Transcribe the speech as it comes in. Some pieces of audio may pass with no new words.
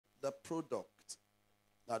the product.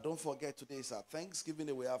 Now, don't forget, today is our Thanksgiving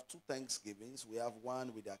Day. We have two Thanksgivings. We have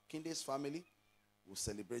one with our Kindes family. We'll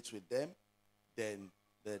celebrate with them. Then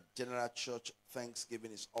the General Church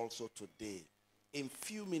Thanksgiving is also today. In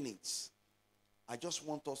few minutes, I just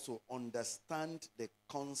want us to understand the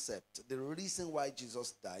concept, the reason why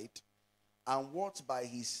Jesus died, and what by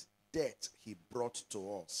his death he brought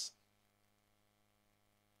to us.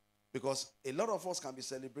 Because a lot of us can be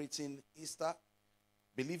celebrating Easter,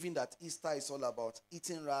 believing that Easter is all about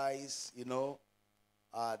eating rice,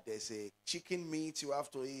 there's a chicken meat you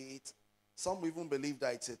have to eat. Some even believe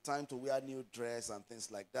that it's a time to wear new dress and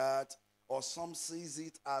things like that. Or some sees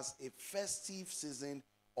it as a festive season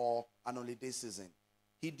or an holiday season.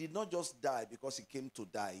 He did not just die because he came to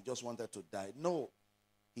die. He just wanted to die. No,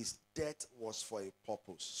 his death was for a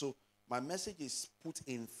purpose. So my message is put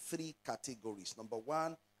in three categories. Number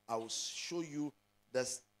one, I will show you the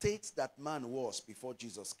state that man was before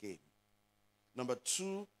Jesus came. Number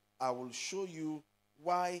two, I will show you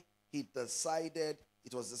why it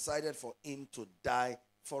was decided for him to die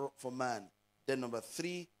for man. Then number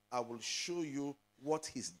three, I will show you what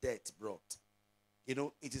his death brought.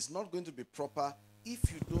 It is not going to be proper if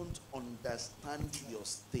you don't understand your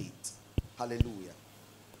state. Hallelujah.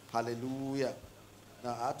 Hallelujah.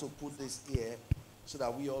 Now, I had to put this here so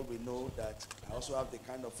that we all will know that I also have the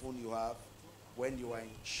kind of phone you have. When you are in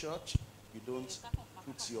church, you don't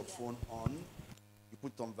put your phone on. You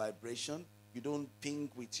put on vibration. You don't ping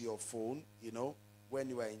with your phone, When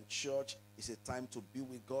you are in church, it's a time to be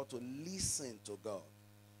with God, to listen to God.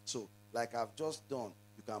 So, like I've just done,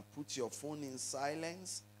 you can put your phone in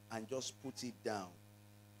silence and just put it down.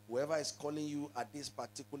 Whoever is calling you at this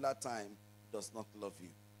particular time does not love you.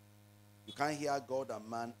 You can't hear God and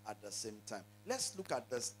man at the same time. Let's look at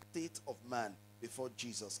the state of man before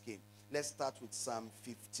Jesus came. Let's start with Psalm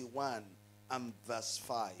 51 and verse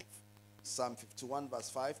 5. Psalm 51 verse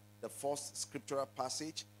 5, the first scriptural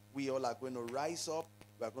passage. We all are going to rise up.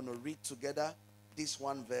 We are going to read together this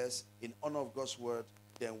one verse in honor of God's word.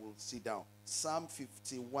 Then we'll sit down. Psalm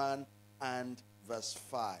 51 and verse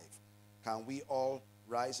 5. Can we all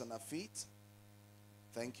rise on our feet?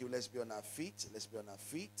 Thank you. Let's be on our feet. Let's be on our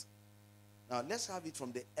feet. Now, let's have it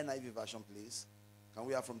from the NIV version, please. Can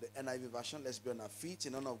we have from the NIV version? Let's be on our feet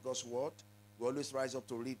in honor of God's word. We always rise up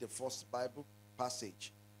to read the first Bible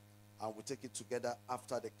passage. And we'll take it together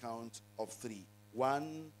after the count of three.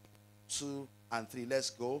 1, 2, and 3. Let's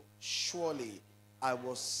go. Surely I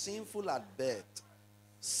was sinful at birth,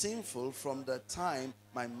 sinful from the time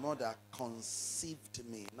my mother conceived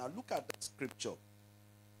me. Now look at that scripture.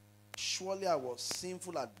 Surely I was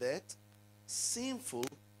sinful at birth, sinful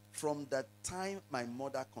from the time my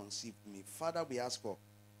mother conceived me. Father, we ask for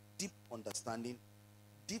deep understanding,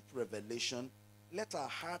 deep revelation. Let our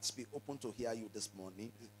hearts be open to hear you this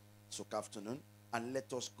morning, this afternoon, and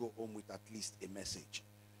let us go home with at least a message.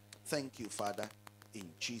 Thank you, Father. In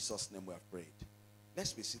Jesus' name we have prayed.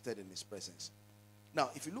 Let's be seated in his presence. Now,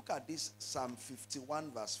 if you look at this Psalm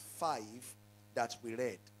 51 verse 5 that we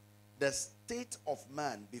read, the state of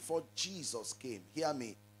man before Jesus came, hear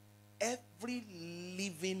me, every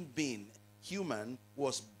living being, human,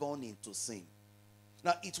 was born into sin.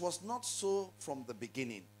 Now, it was not so from the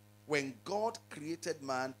beginning. When God created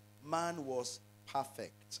man, man was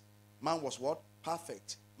perfect. Man was what?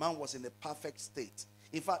 Perfect. Man was in a perfect state.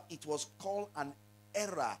 In fact, it was called an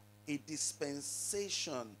era, a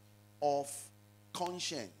dispensation of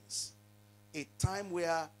conscience. A time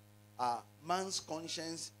where man's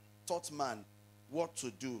conscience taught man what to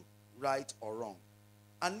do, right or wrong.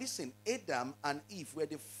 And listen, Adam and Eve were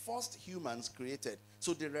the first humans created.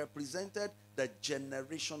 So they represented the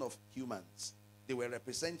generation of humans. They were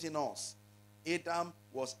representing us. Adam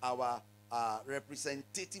was our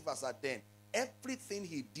representative as at then. Everything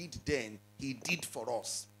he did then, he did for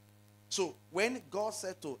us. So when God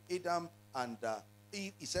said to Adam and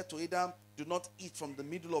Eve, he said to Adam, do not eat from the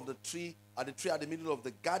middle of the tree at the middle of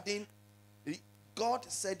the garden. God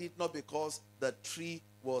said it not because the tree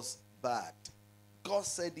was bad. God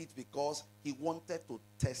said it because he wanted to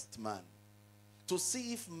test man, to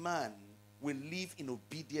see if man will live in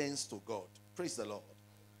obedience to God. Praise the Lord.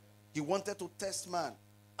 He wanted to test man.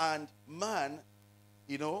 And man,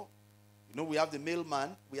 we have the male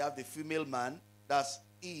man, we have the female man. That's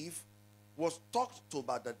Eve. Was talked to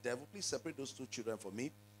by the devil. Please separate those two children for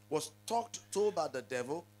me. Was talked to by the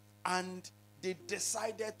devil, and they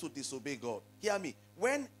decided to disobey God. Hear me.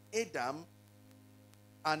 When Adam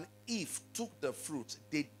and Eve took the fruit,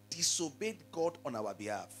 they disobeyed God on our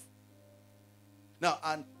behalf. Now,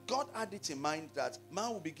 and God had it in mind that man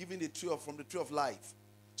will be given the tree from the tree of life,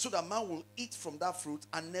 so that man will eat from that fruit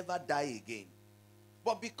and never die again.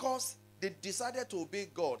 But because they decided to obey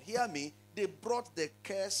God, hear me, they brought the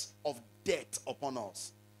curse of death upon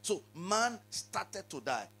us. So man started to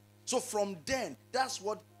die. So from then, that's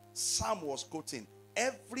what Psalm was quoting.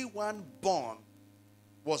 Everyone born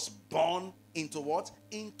was born into what?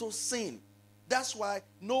 Into sin. That's why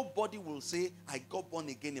nobody will say, I got born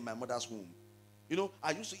again in my mother's womb. You know,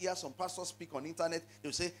 I used to hear some pastors speak on internet. They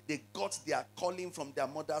will say they got their calling from their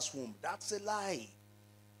mother's womb. That's a lie.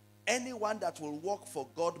 Anyone that will work for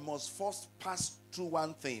God must first pass through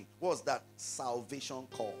one thing. What's that? Salvation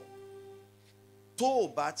call.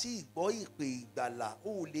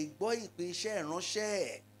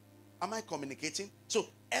 Am I communicating? So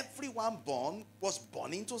everyone born was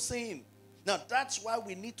born into sin. Now that's why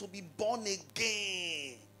we need to be born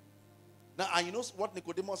again. Now, and you know what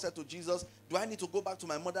Nicodemus said to Jesus? Do I need to go back to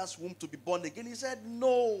my mother's womb to be born again? He said,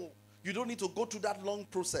 no. You don't need to go through that long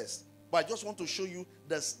process. But I just want to show you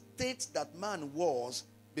the state that man was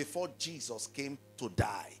before Jesus came to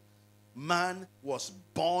die. Man was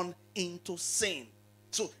born into sin.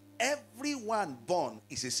 So everyone born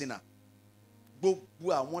is a sinner.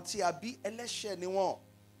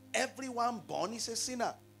 Everyone born is a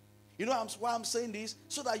sinner. You know why I'm saying this?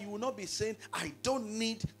 So that you will not be saying, I don't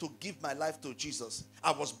need to give my life to Jesus.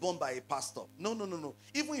 I was born by a pastor. No.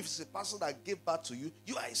 Even if it's a pastor that gave birth to you,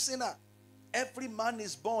 you are a sinner. Every man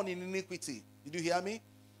is born in iniquity. Did you hear me?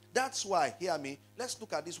 That's why, hear me, let's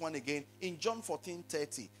look at this one again. In John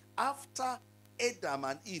 14:30, after Adam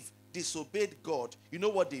and Eve disobeyed God, you know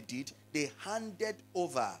what they did? They handed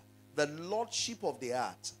over the lordship of the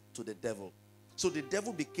earth to the devil. So the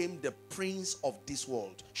devil became the prince of this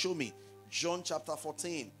world. Show me. John chapter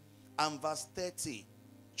 14 and verse 30.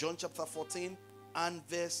 John chapter 14 and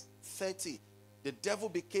verse 30. The devil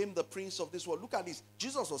became the prince of this world. Look at this.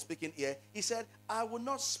 Jesus was speaking here. He said, I will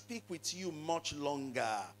not speak with you much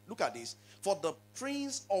longer. Look at this. For the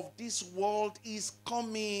prince of this world is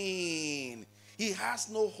coming. He has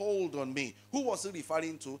no hold on me. Who was he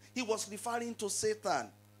referring to? He was referring to Satan.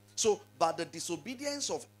 So, by the disobedience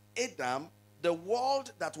of Adam, the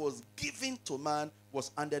world that was given to man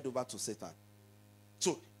was handed over to Satan.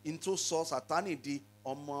 So, into source, Satanity,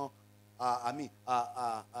 what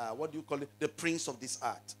do you call it? The prince of this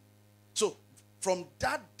earth. So, from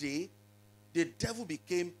that day, the devil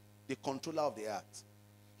became the controller of the earth.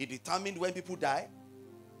 He determined when people die.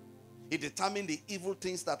 He determined the evil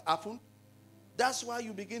things that happen. That's why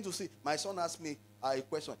you begin to see. My son asked me a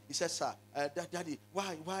question. He said, sir, daddy,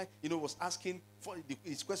 why? You know, was asking for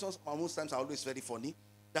his questions. Most times are always very funny.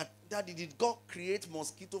 That, daddy, did God create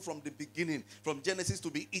mosquito from the beginning, from Genesis, to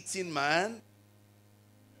be eating man?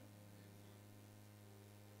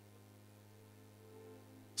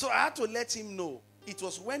 So I had to let him know it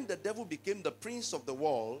was when the devil became the prince of the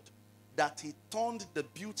world that he turned the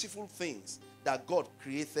beautiful things that God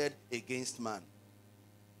created against man.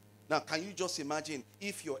 Now, can you just imagine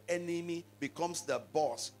if your enemy becomes the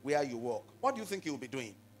boss where you work? What do you think he will be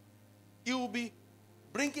doing? He will be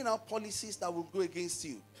bringing out policies that will go against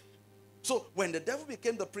you. So when the devil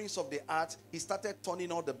became the prince of the earth, he started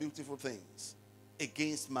turning all the beautiful things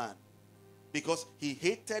against man. Because he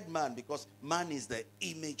hated man, because man is the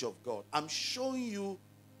image of God. I'm showing you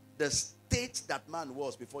the state that man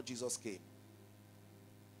was before Jesus came.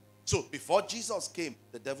 So before Jesus came,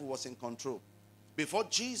 the devil was in control. Before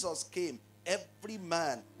Jesus came, every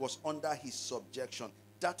man was under his subjection.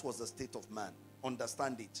 That was the state of man.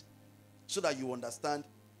 Understand it. So that you understand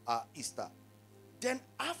Easter. Then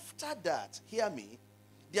after that, hear me,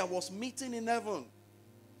 there was meeting in heaven.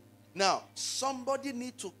 Now, somebody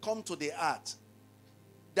need to come to the earth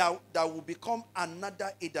that will become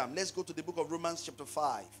another Adam. Let's go to the book of Romans chapter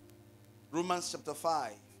 5. Romans chapter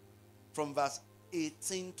 5 from verse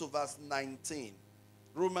 18 to verse 19.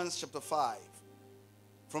 Romans chapter 5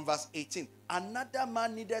 from verse 18. Another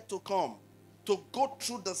man needed to come to go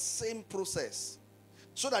through the same process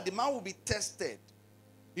so that the man will be tested.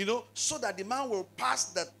 You know, so that the man will pass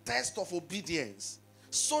the test of obedience.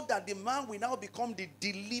 So that the man will now become the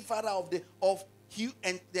deliverer of the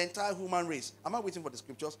entire human race. Am I waiting for the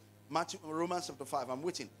scriptures? Romans chapter 5. I'm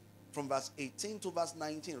waiting. From verse 18 to verse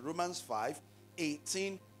 19. Romans 5,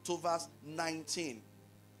 18 to verse 19.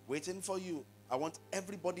 Waiting for you. I want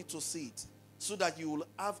everybody to see it. So that you will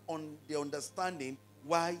have the understanding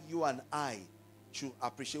why you and I should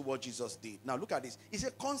appreciate what Jesus did. Now look at this. He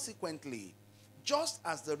said, consequently, just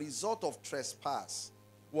as the result of trespass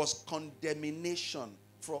was condemnation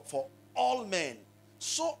for all men,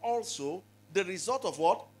 so also the result of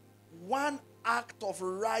what? One act of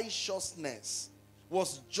righteousness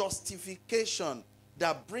was justification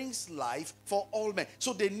that brings life for all men.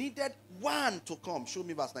 So they needed one to come. Show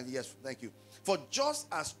me verse 19. Yes, thank you. For just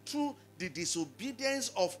as through the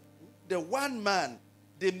disobedience of the one man,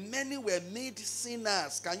 the many were made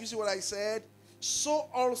sinners. Can you see what I said? So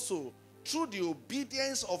also, through the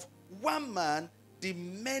obedience of one man, the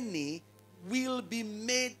many will be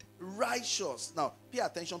made righteous. Now, pay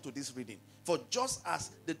attention to this reading. For just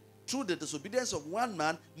as through the disobedience of one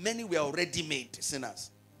man, many were already made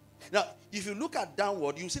sinners. Now, if you look at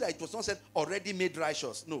downward, you see that it was not said already made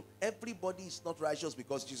righteous. No, everybody is not righteous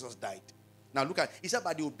because Jesus died. Now look at, he said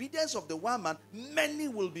by the obedience of the one man, many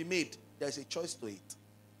will be made. There is a choice to it.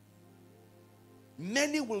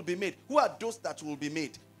 Many will be made. Who are those that will be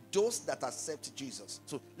made? Those that accept Jesus.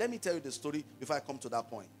 So let me tell you the story before I come to that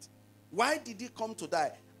point. Why did he come to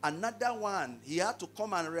die? Another one, he had to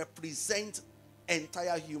come and represent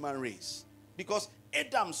entire human race. Because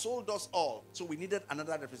Adam sold us all, so we needed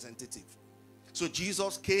another representative. So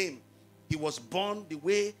Jesus came. He was born the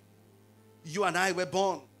way you and I were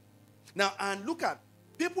born. Now, and look at,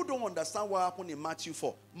 people don't understand what happened in Matthew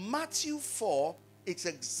 4. Matthew 4, it's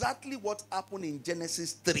exactly what happened in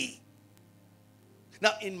Genesis 3.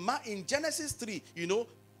 Now, in Genesis 3, you know,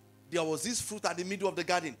 there was this fruit at the middle of the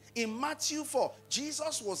garden. In Matthew 4,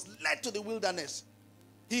 Jesus was led to the wilderness.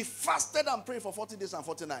 He fasted and prayed for 40 days and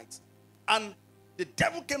 40 nights. And the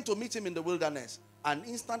devil came to meet him in the wilderness. And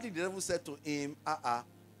instantly the devil said to him,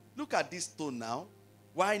 look at this stone now.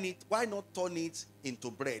 Why not turn it into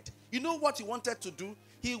bread? You know what he wanted to do?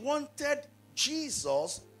 He wanted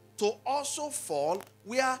Jesus to also fall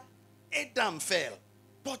where Adam fell.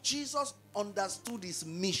 But Jesus understood his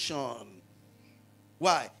mission.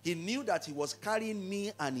 Why? He knew that he was carrying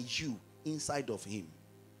me and you inside of him.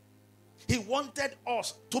 He wanted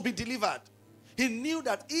us to be delivered. He knew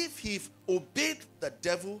that if he obeyed the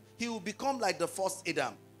devil, he would become like the first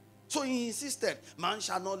Adam. So he insisted, man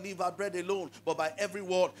shall not live by bread alone, but by every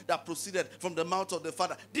word that proceeded from the mouth of the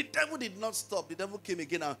Father. The devil did not stop. The devil came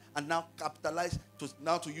again and now capitalized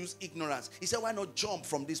to use ignorance. He said, why not jump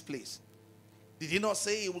from this place? Did he not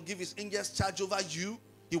say he will give his angels charge over you?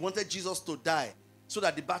 He wanted Jesus to die so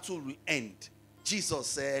that the battle will end. Jesus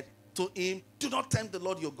said to him, do not tempt the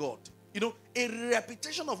Lord your God. You know, a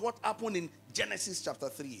repetition of what happened in Genesis chapter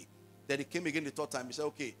 3. Then he came again the third time. He said,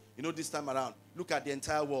 okay, you know, this time around, look at the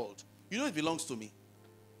entire world. You know it belongs to me.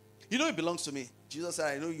 You know it belongs to me. Jesus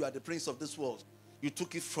said, I know you are the prince of this world. You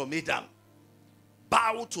took it from Adam.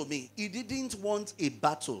 Bow to me. He didn't want a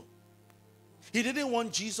battle. He didn't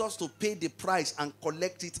want Jesus to pay the price and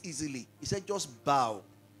collect it easily. He said, just bow.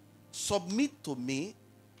 Submit to me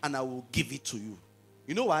and I will give it to you.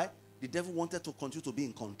 You know why? The devil wanted to continue to be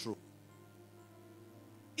in control.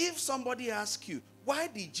 If somebody asks you, why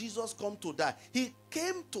did Jesus come to die? He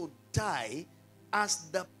came to die as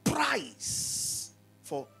the price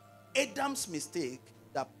for Adam's mistake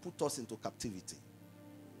that put us into captivity.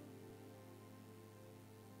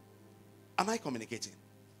 Am I communicating?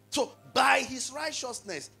 So, by his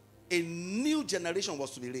righteousness, a new generation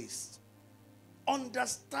was to be raised.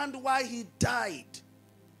 Understand why he died.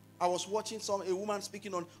 I was watching a woman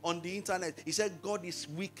speaking on the internet. He said, God is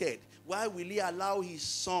wicked. Why will he allow his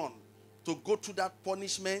son to go through that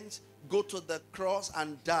punishment, go to the cross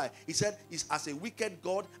and die? He said, as a wicked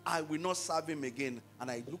God, I will not serve him again.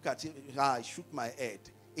 And I look at him, I shook my head.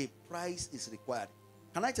 A price is required.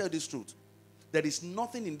 Can I tell you this truth? There is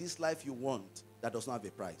nothing in this life you want that does not have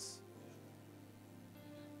a price.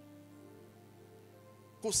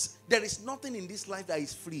 Because there is nothing in this life that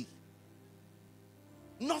is free.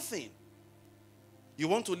 Nothing. You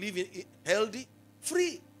want to live healthy?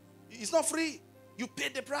 Free. It's not free. You pay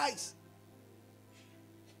the price.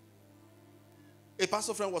 A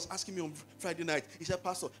pastor friend was asking me on Friday night. He said,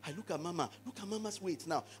 Pastor, I look at Mama. Look at Mama's weight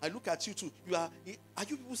now. I look at you too. Are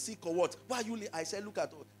you people sick or what? Why are you? I said, look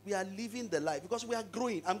at, we are living the life because we are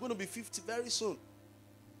growing. I'm going to be 50 very soon.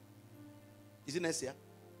 Is it next year?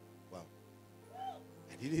 Wow.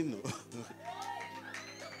 I didn't know.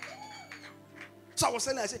 So I was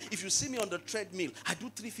telling her, I said, if you see me on the treadmill, I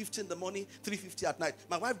do 350 in the morning, 350 at night.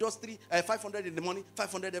 My wife does 500 in the morning,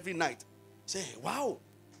 500 every night. Say, wow.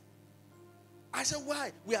 I said,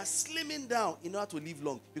 why? We are slimming down in order to live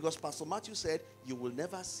long. Because Pastor Matthew said, you will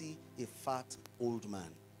never see a fat old man.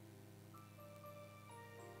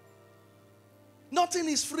 Nothing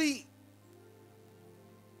is free.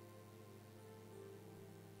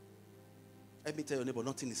 Let me tell your neighbor,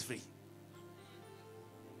 nothing is free.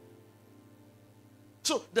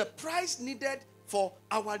 So the price needed for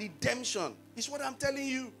our redemption is what I'm telling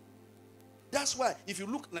you. That's why, if you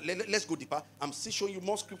look, let's go deeper. I'm still showing you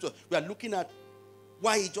more scripture. We are looking at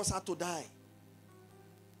why he just had to die.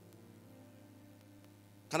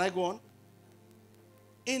 Can I go on?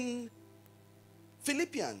 In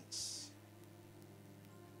Philippians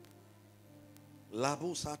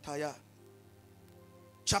Labo Sataya.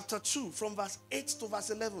 Chapter 2, from verse 8 to verse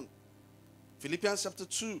 11. Philippians chapter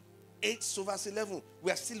 2, 8 to verse 11.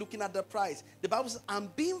 We are still looking at the price. The Bible says,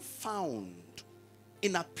 and being found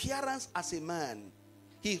in appearance as a man,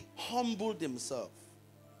 he humbled himself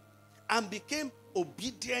and became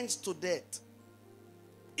obedient to death,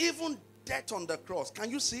 even death on the cross.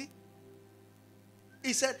 Can you see?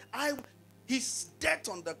 He said, his death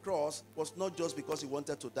on the cross was not just because he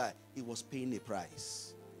wanted to die. He was paying a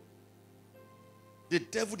price. The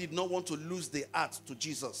devil did not want to lose the earth to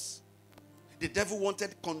Jesus. The devil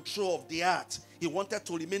wanted control of the earth. He wanted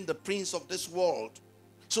to remain the prince of this world.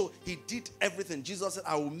 So he did everything. Jesus said,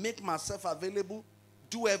 I will make myself available.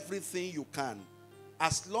 Do everything you can.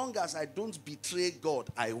 As long as I don't betray God,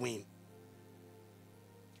 I win.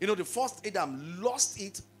 You know, the first Adam lost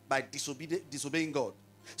it by disobeying God.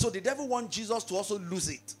 So the devil wants Jesus to also lose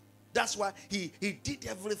it. That's why he did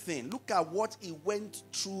everything. Look at what he went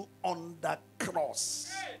through on the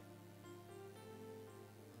cross.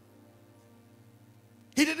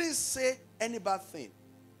 He didn't say any bad thing.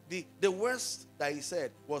 The worst that he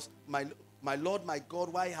said was, my Lord, my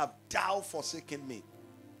God, why have thou forsaken me?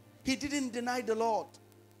 He didn't deny the Lord.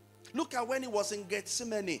 Look at when he was in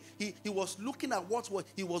Gethsemane. He was looking at what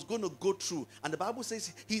he was going to go through. And the Bible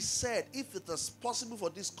says, he said, if it is possible for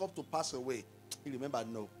this cup to pass away. He remembered,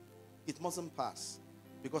 no, it mustn't pass.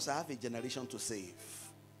 Because I have a generation to save.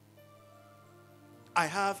 I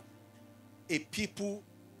have a people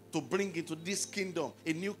to bring into this kingdom,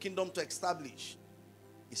 a new kingdom to establish.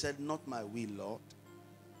 He said, not my will, Lord,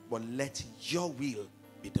 but let your will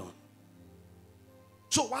be done.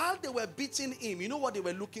 So while they were beating him, you know what they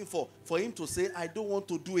were looking for? For him to say, I don't want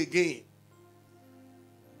to do again.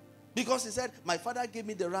 Because he said, my father gave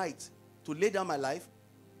me the right to lay down my life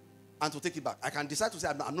and to take it back. I can decide to say,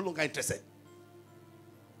 I'm no longer interested.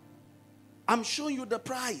 I'm showing you the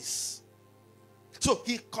price. So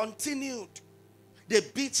he continued. They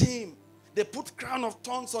beat him. They put crown of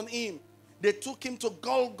thorns on him. They took him to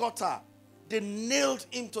Golgotha. They nailed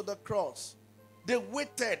him to the cross. They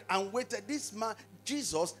waited and waited. This man,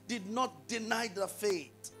 Jesus, did not deny the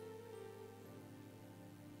faith.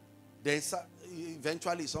 Then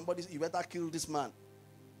eventually somebody, you better kill this man.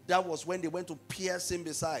 That was when they went to pierce him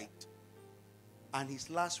beside. And his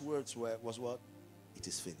last words was what? It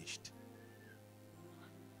is finished.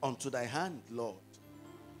 Unto thy hand, Lord,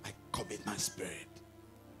 I commit my spirit.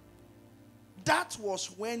 That was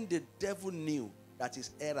when the devil knew that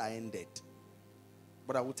his era ended.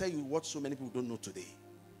 But I will tell you what so many people don't know today.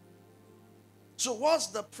 So what's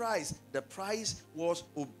the price? The price was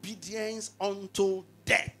obedience unto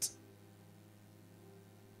death.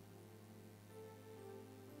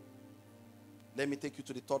 Let me take you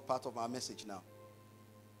to the third part of our message now.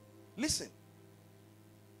 Listen.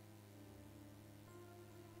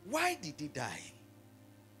 Why did he die?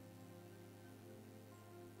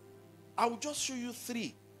 I will just show you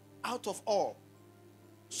 3 out of all.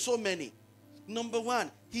 So many. Number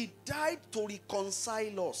 1, he died to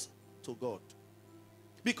reconcile us to God.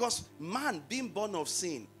 Because man being born of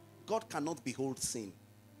sin, God cannot behold sin.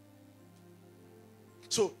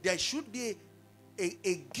 So there should be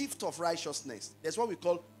a gift of righteousness. That's what we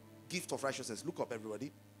call gift of righteousness. Look up,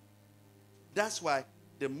 everybody. That's why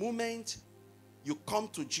the moment you come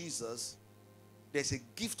to Jesus, there's a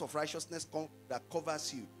gift of righteousness that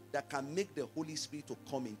covers you, that can make the Holy Spirit to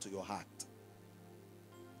come into your heart.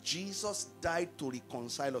 Jesus died to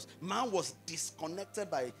reconcile us. Man was disconnected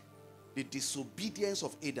by the disobedience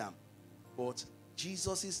of Adam. But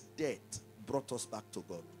Jesus' death brought us back to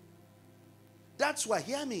God. That's why,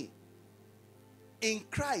 hear me, in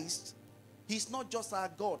Christ, he's not just our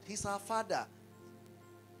God, he's our Father.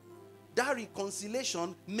 That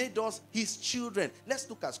reconciliation made us his children. Let's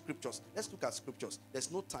look at scriptures.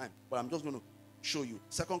 There's no time, but I'm just going to show you.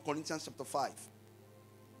 2 Corinthians chapter 5.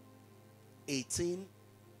 18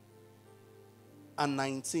 and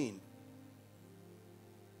 19.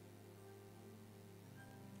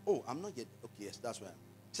 Oh, I'm not yet. Okay, yes, that's where I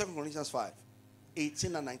am. 2 Corinthians 5.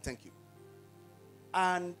 18 and 19. Thank you.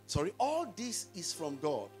 And, all this is from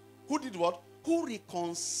God. Who did what? Who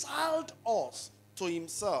reconciled us to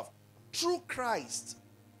himself through Christ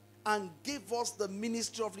and gave us the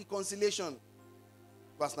ministry of reconciliation.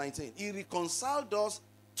 Verse 19. He reconciled us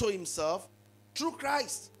to himself through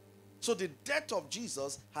Christ. So the death of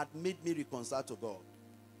Jesus had made me reconciled to God.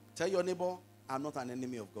 Tell your neighbor, I'm not an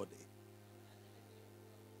enemy of God.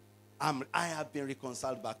 I have been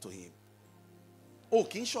reconciled back to him. Oh,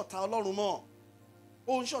 kì í ṣọ̀tá Ọlọ́run mọ́.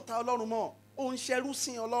 Oh, ń ṣọ̀tá Ọlọ́run mọ́. Oh, ń ṣẹrú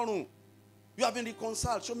sìn Ọlọ́run. You have been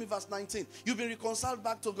reconciled. Show me verse 19. You've been reconciled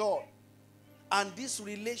back to God. And this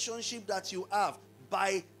relationship that you have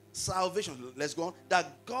by salvation, let's go on,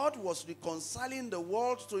 that God was reconciling the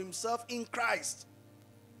world to himself in Christ,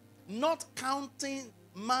 not counting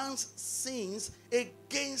man's sins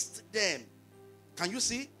against them. Can you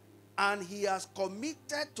see? And he has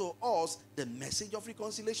committed to us the message of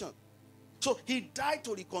reconciliation. So he died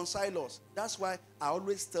to reconcile us. That's why I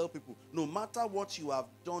always tell people, no matter what you have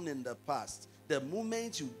done in the past, the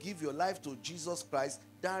moment you give your life to Jesus Christ,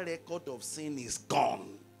 that record of sin is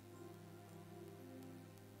gone.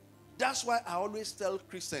 That's why I always tell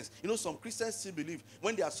Christians, some Christians still believe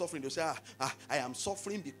when they are suffering, they say, I am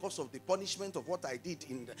suffering because of the punishment of what I did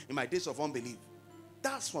in my days of unbelief.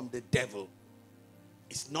 That's from the devil.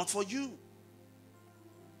 It's not for you.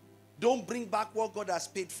 Don't bring back what God has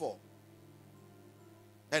paid for.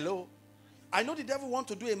 Hello? I know the devil wants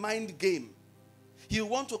to do a mind game. He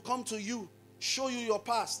want to come to you, show you your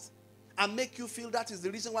past, and make you feel that is the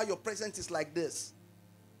reason why your present is like this.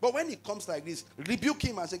 But when he comes like this, rebuke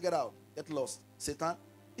him and say, get out, get lost. Satan,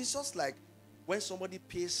 it's just like when somebody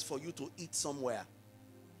pays for you to eat somewhere.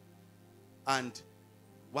 And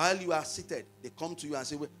while you are seated, they come to you and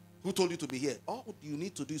say, well, who told you to be here? All you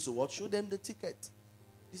need to do is to what? Show them the ticket.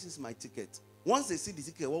 This is my ticket. Once they see the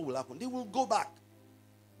ticket, what will happen? They will go back.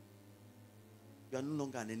 You are no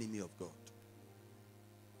longer an enemy of God.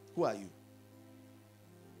 Who are you?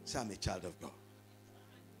 Say, I'm a child of God.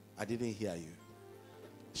 I didn't hear you.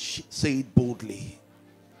 Say it boldly.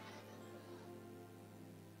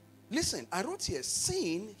 Listen, I wrote here,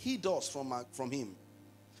 sin hid us from him.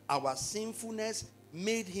 Our sinfulness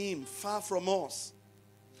made him far from us.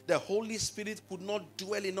 The Holy Spirit could not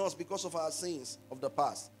dwell in us because of our sins of the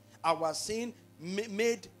past. Our sin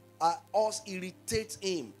made us irritate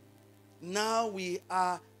him. Now we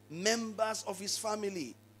are members of his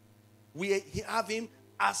family. We have him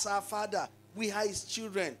as our father. We are his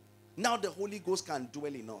children. Now the Holy Ghost can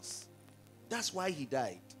dwell in us. That's why he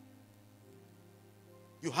died.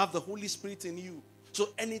 You have the Holy Spirit in you. So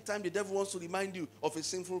anytime the devil wants to remind you of a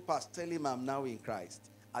sinful past, tell him, I'm now in Christ.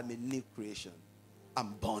 I'm a new creation.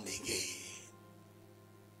 I'm born again.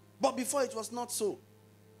 But before it was not so.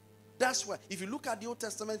 That's why if you look at the Old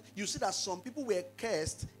Testament, you see that some people were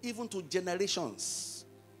cursed even to generations.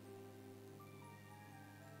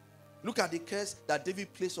 Look at the curse that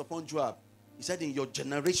David placed upon Joab. He said, in your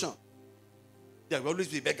generation, there will always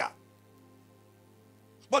be beggar.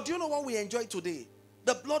 But do you know what we enjoy today?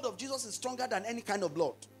 The blood of Jesus is stronger than any kind of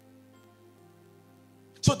blood.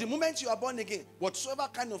 So the moment you are born again, whatsoever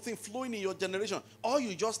kind of thing flowing in your generation, all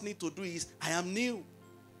you just need to do is, I am new.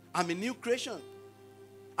 I'm a new creation.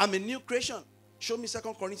 I'm a new creation. Show me 2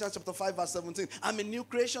 Corinthians chapter 5 verse 17. I'm a new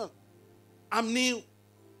creation. I'm new.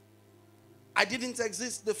 I didn't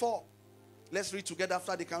exist before. Let's read together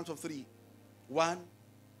after the count of 3. 1,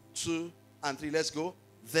 2, and 3. Let's go.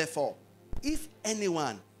 Therefore, if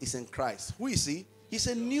anyone is in Christ, who is he? He's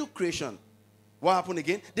a new creation. What happened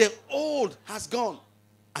again? The old has gone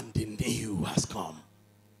and the new has come.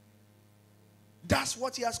 That's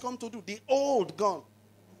what he has come to do. The old gone.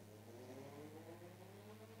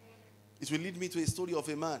 It will lead me to a story of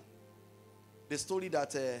a man. The story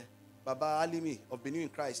that Baba Alimi of Benin in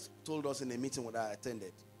Christ told us in a meeting that I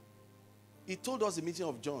attended. He told us the meeting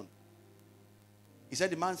of John. He said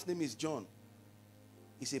the man's name is John.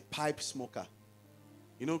 He's a pipe smoker.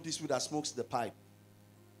 You know this people that smokes the pipe.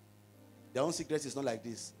 Their own cigarette is not like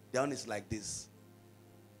this. Their own is like this.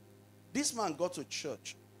 This man got to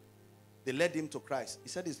church. They led him to Christ. He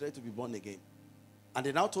said he's ready to be born again. And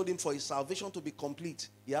they now told him for his salvation to be complete,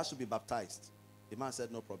 he has to be baptized. The man said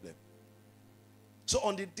no problem. So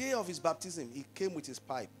on the day of his baptism, he came with his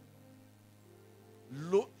pipe.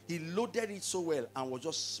 He loaded it so well and was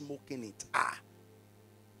just smoking it.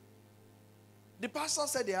 The pastor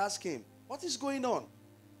said, they asked him, what is going on?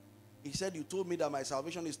 He said, you told me that my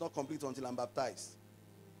salvation is not complete until I'm baptized.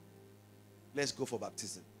 Let's go for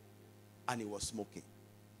baptism. And he was smoking.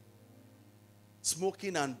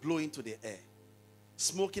 Smoking and blowing to the air.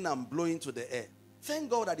 Smoking and blowing to the air. Thank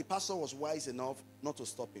God that the pastor was wise enough not to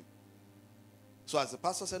stop him. So as the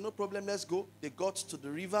pastor said, no problem, let's go. They got to the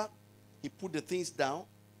river. He put the things down.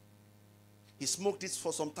 He smoked it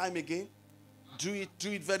for some time again. Drew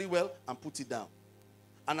it very well and put it down.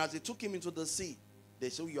 And as they took him into the sea, they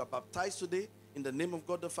said, you are baptized today in the name of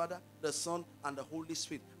God the Father, the Son, and the Holy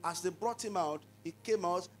Spirit. As they brought him out, he came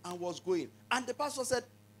out and was going. And the pastor said,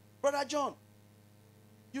 Brother John,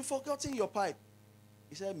 you've forgotten your pipe.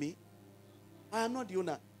 He said, me? I am not the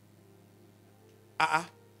owner.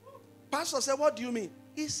 Pastor said, what do you mean?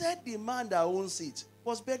 He said the man that owns it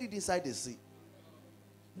was buried inside the sea.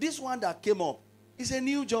 This one that came up is a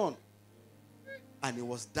new John. And he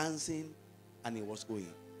was dancing And he was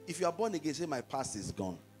going. If you are born again, say, my past is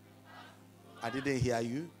gone. I didn't hear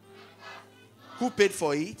you. Who paid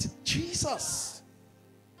for it? Jesus.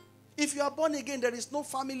 If you are born again, there is no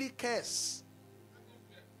family curse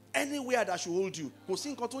anywhere that should hold you.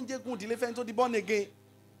 Born again.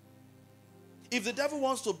 If the devil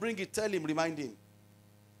wants to bring it, tell him, remind him.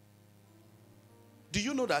 Do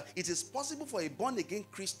you know that it is possible for a born-again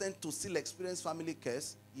Christian to still experience family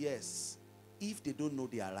curse? Yes. If they don't know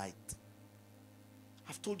they are right.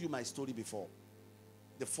 I've told you my story before.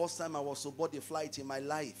 The first time I was aboard a flight in my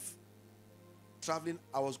life, traveling,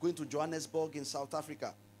 I was going to Johannesburg in South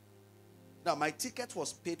Africa. Now, my ticket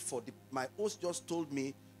was paid for. My host just told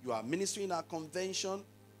me, you are ministering in our convention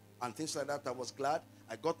and things like that. I was glad.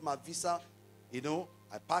 I got my visa,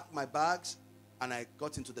 I packed my bags and I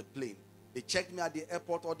got into the plane. They checked me at the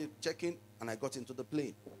airport or they checked in and I got into the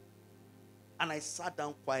plane. And I sat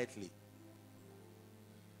down quietly.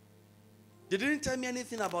 They didn't tell me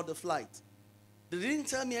anything about the flight. They didn't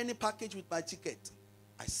tell me any package with my ticket.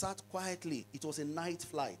 I sat quietly. It was a night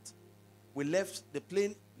flight. We left, the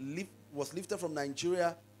plane was lifted from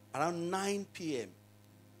Nigeria around 9 p.m.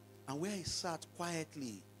 And where I sat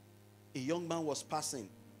quietly, a young man was passing.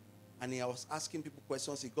 And I was asking people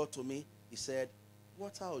questions. He got to me. He said,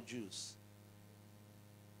 water or juice?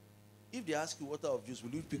 If they ask you water or juice, will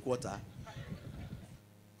you pick water?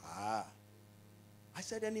 I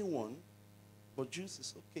said anyone, but juice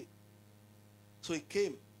is okay. So he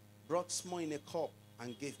came, brought small in a cup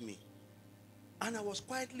and gave me. And I was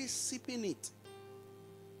quietly sipping it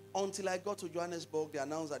until I got to Johannesburg. They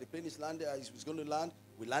announced that the plane is landed. It was going to land.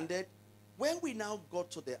 We landed. When we now got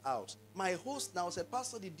to the house, my host now said,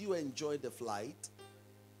 Pastor, did you enjoy the flight?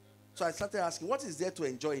 So I started asking, what is there to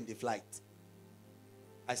enjoy in the flight?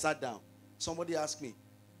 I sat down. Somebody asked me,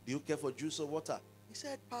 do you care for juice or water? He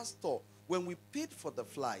said, Pastor, when we paid for the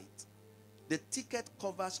flight, the ticket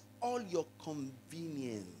covers all your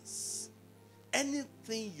convenience.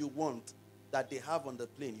 Anything you want that they have on the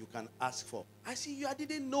plane, you can ask for. I see, I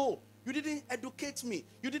didn't know. You didn't educate me.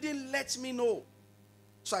 You didn't let me know.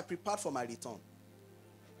 So I prepared for my return.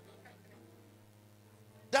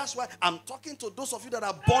 That's why I'm talking to those of you that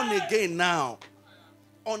are born again now.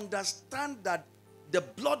 Understand that the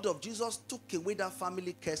blood of Jesus took away that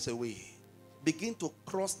family curse away. Begin to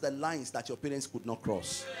cross the lines that your parents could not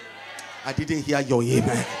cross. I didn't hear your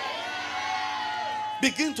amen.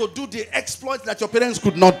 Begin to do the exploits that your parents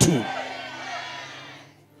could not do.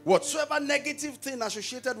 Whatsoever negative thing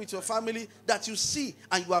associated with your family that you see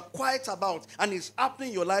and you are quiet about and is happening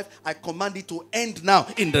in your life, I command it to end now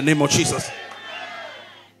in the name of Jesus.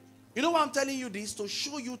 You know why I'm telling you this? To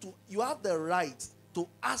show you you have the right to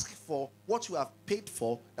ask for what you have paid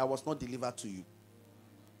for that was not delivered to you.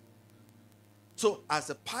 So as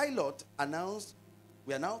the pilot announced,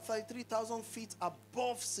 we are now 3,000 feet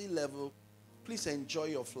above sea level. Please enjoy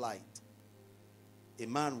your flight. A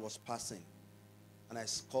man was passing. And I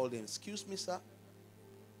called him, excuse me, sir.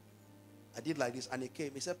 I did like this. And he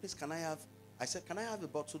came. He said, please, can I have a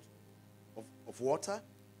bottle of water?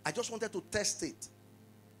 I just wanted to test it.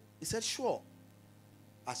 He said, sure.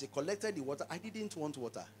 As he collected the water, I didn't want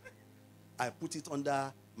water. I put it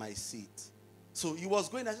under my seat. So he was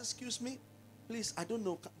going, I said, excuse me, please, I don't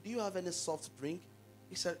know. Do you have any soft drink?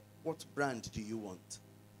 He said, what brand do you want?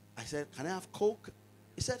 I said, can I have Coke?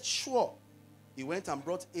 He said, sure. He went and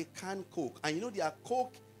brought a canned Coke. And you know, their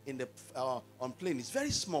Coke in the on plane is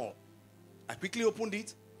very small. I quickly opened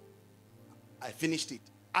it. I finished it.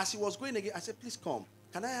 As he was going again, I said, please come.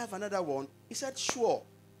 Can I have another one? He said, sure.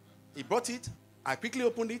 He brought it. I quickly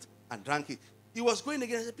opened it and drank it. He was going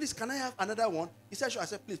again. I said, please, can I have another one? He said, sure. I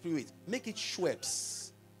said, please, wait. Make it Schweppes.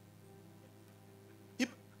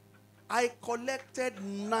 I collected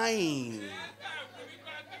 9.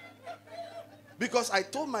 Because I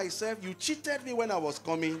told myself, you cheated me when I was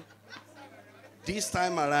coming. This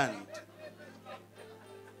time around.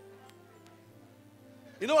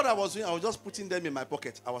 You know what I was doing? I was just putting them in my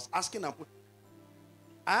pocket. I was asking and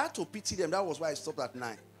I had to pity them. That was why I stopped at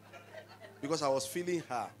 9. Because I was feeling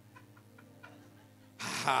her.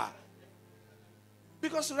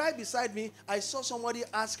 Because right beside me, I saw somebody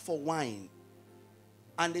ask for wine.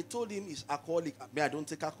 And they told him it's alcoholic. I don't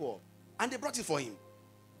take alcohol. And they brought it for him.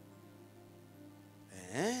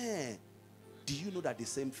 Do you know that the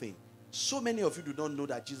same thing? So many of you do not know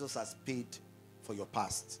that Jesus has paid for your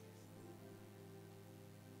past.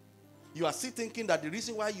 You are still thinking that the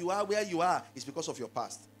reason why you are where you are is because of your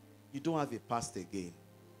past. You don't have a past again.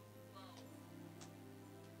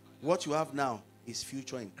 What you have now is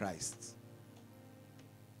future in Christ.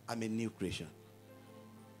 I'm a new creation.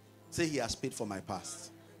 Say, he has paid for my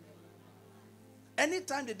past.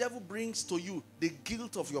 Anytime the devil brings to you the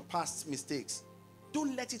guilt of your past mistakes,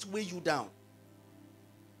 don't let it weigh you down.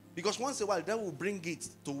 Because once in a while, the devil will bring it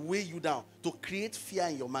to weigh you down, to create fear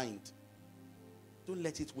in your mind. Don't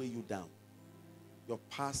let it weigh you down. Your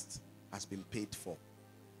past has been paid for.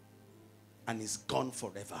 And is gone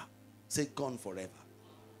forever. Say gone forever.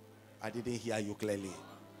 I didn't hear you clearly.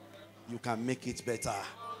 You can make it better.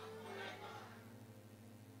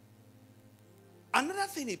 Another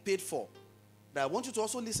thing he paid for that I want you to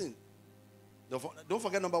also listen. Don't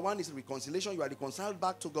forget, number one is reconciliation. You are reconciled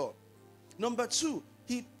back to God. Number two,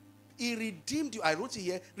 he redeemed you. I wrote it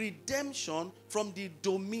here. Redemption from the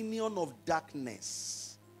dominion of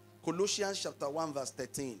darkness. Colossians chapter 1 verse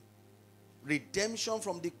 13. Redemption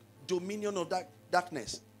from the dominion of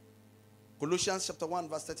darkness. Colossians chapter 1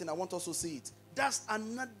 verse 13. I want us to see it. That's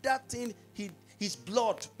another thing his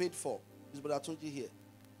blood paid for. His blood, I told you here.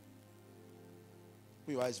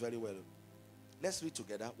 Open your eyes very well. Let's read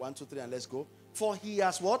together. 1, 2, 3, and let's go. For he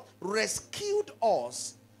has what? Rescued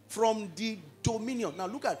us from the dominion. Now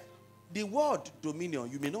look at the word dominion.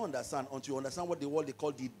 You may not understand until you understand what the word they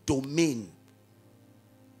call the domain.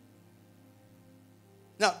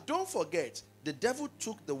 Now don't forget, the devil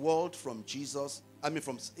took the world from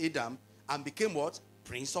from Adam, and became what?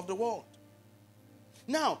 Prince of the world.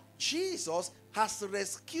 Now Jesus has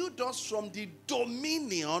rescued us from the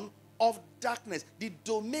dominion of darkness, the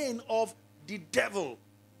domain of the devil,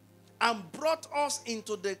 and brought us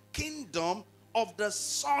into the kingdom of the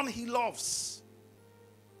Son he loves.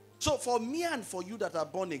 So for me and for you that are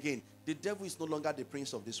born again, the devil is no longer the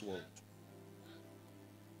prince of this world.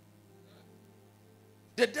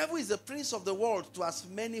 The devil is the prince of the world to as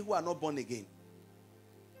many who are not born again.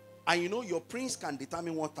 And you know, your prince can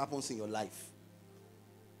determine what happens in your life.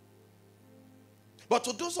 But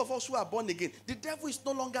to those of us who are born again, the devil is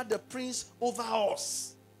no longer the prince over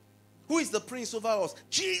us. Who is the prince over us?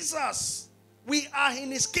 Jesus. We are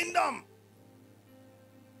in his kingdom.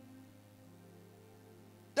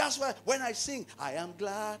 That's why when I sing, I am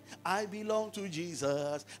glad I belong to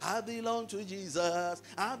Jesus. I belong to Jesus.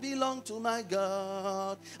 I belong to my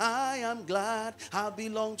God. I am glad I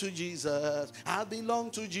belong to Jesus. I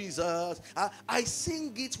belong to Jesus. I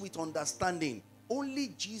sing it with understanding.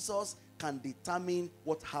 Only Jesus can determine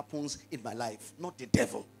what happens in my life, not the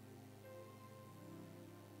devil.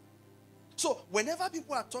 So whenever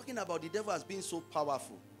people are talking about the devil as being so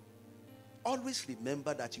powerful, always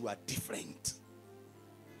remember that you are different.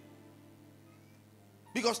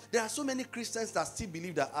 Because there are so many Christians that still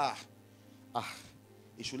believe that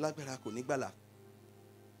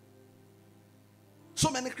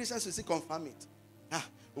so many Christians will still confirm it.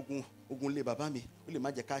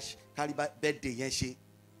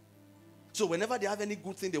 So whenever they have any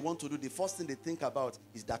good thing they want to do, the first thing they think about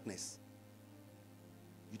is darkness.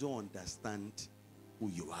 You don't understand who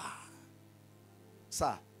you are.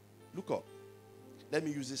 Sir, look up. Let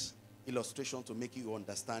me use this illustration to make you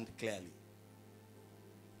understand clearly.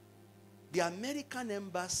 The American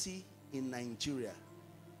embassy in Nigeria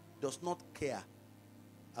does not care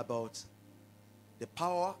about the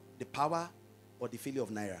power or the failure of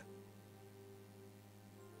Naira.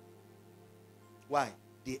 Why?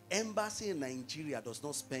 The embassy in Nigeria does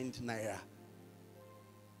not spend Naira.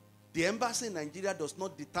 The embassy in Nigeria does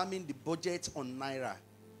not determine the budget on Naira.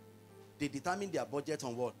 They determine their budget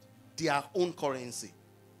on what? Their own currency.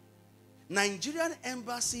 Nigerian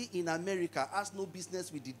embassy in America has no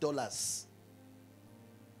business with the dollars.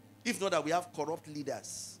 If not that we have corrupt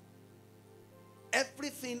leaders.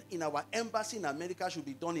 Everything in our embassy in America should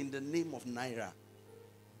be done in the name of Naira.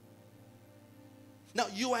 Now,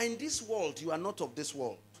 you are in this world. You are not of this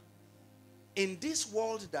world. In this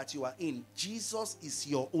world that you are in, Jesus is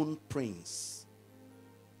your own prince.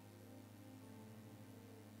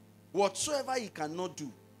 Whatsoever he cannot do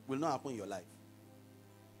will not happen in your life.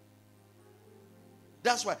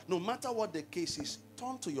 That's why, no matter what the case is,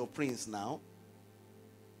 turn to your prince now.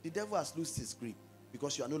 The devil has lost his grip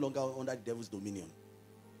because you are no longer under the devil's dominion.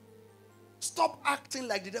 Stop acting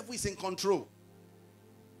like the devil is in control.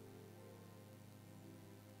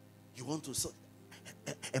 You want to...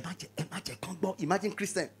 Imagine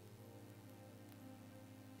Christian.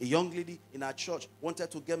 A young lady in our church wanted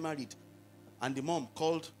to get married. And the mom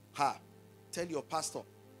called her. Tell your pastor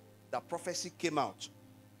that prophecy came out.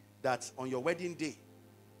 That on your wedding day,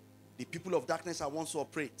 the people of darkness are ones to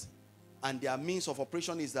operate. And their means of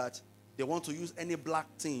operation is that they want to use any black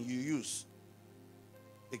thing you use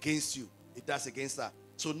against you. It does against her.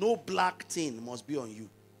 So no black thing must be on you.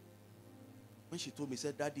 When she told me,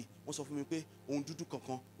 said, Daddy, wọ́n sọ fún mi pé ohun dúdú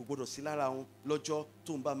kankan kò gbọdọ̀ sí lára òun lọ́jọ́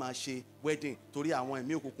tó ń bá máa ṣe wedding torí àwọn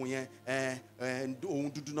ẹ̀mí òkùnkùn yẹn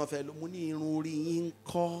ohun dúdú náà fẹ́ lọ. Mo ní irun orí yín ń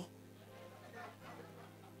kọ́.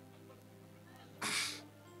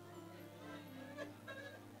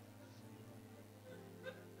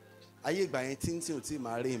 Ayé ìgbà yẹn tíntín ò tí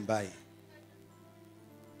máa rí ń báyìí.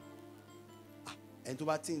 Ẹni tó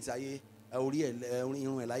bá tíntín ayé orí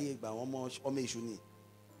irun ẹ̀ láyé ìgbà wọn ọmọ èṣù ni.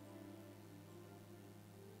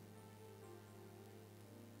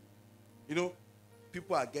 You know,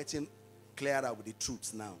 people are getting clearer with the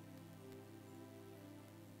truth now.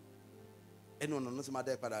 Ẹnu ọ̀nà náà ti máa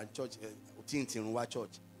dẹ́ padà church tíntín irun wá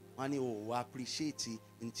church. Wọ́n á ní o wá appreciate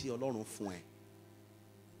ntí Ọlọ́run fún ẹ.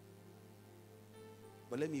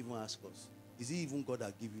 But let me even ask us, is it even God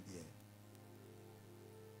that give you the air?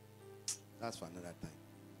 That's for another time.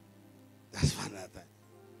 That's for another time.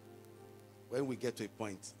 When we get to a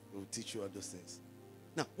point, we'll teach you all those things.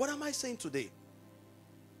 Now, what am I saying today?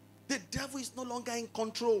 The devil is no longer in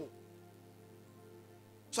control.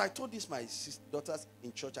 So I told this my daughters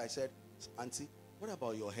in church. I said, Auntie, what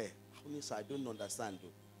about your hair? I don't understand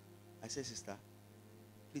though. I said, sister,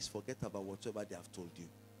 please forget about whatever they have told you.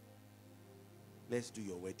 Let's do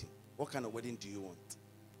your wedding. What kind of wedding do you want?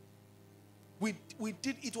 We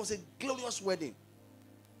did, it was a glorious wedding.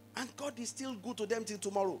 And God is still good to them till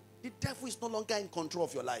tomorrow. The devil is no longer in control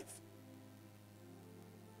of your life.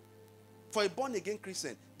 For a born-again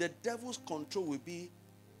Christian, the devil's control will be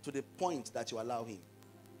to the point that you allow him.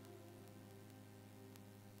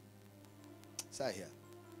 Say here.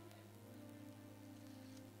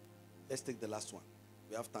 Let's take the last one.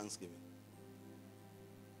 We have Thanksgiving.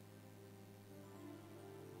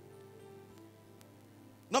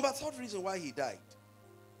 Third reason why he died.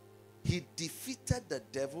 He defeated the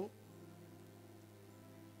devil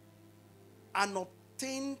and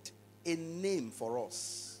obtained a name for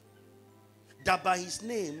us, that by his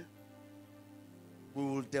name we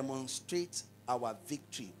will demonstrate our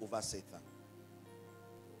victory over Satan.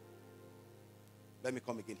 Let me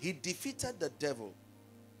come again. He defeated the devil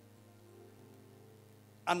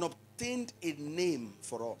and obtained a name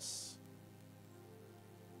for us,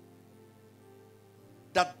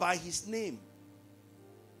 that by his name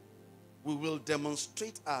we will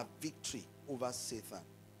demonstrate our victory over Satan.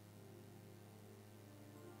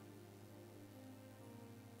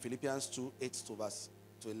 Philippians 2, 8 to verse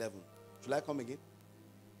to 11. Should I come again?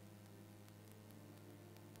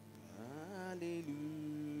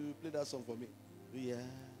 Hallelujah. Play that song for me. Yeah.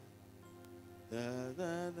 Da,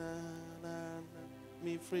 da, da, da, da,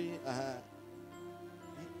 me free.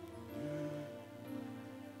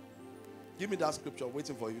 Give me that scripture. I'm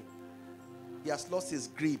waiting for you. He has lost his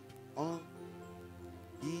grip.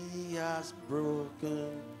 He has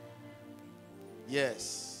broken.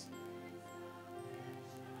 Yes.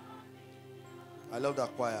 I love that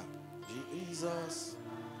choir. Jesus.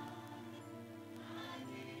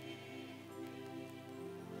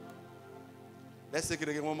 Let's take it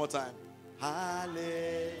again one more time.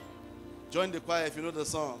 Hallelujah. Join the choir if you know the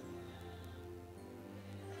song.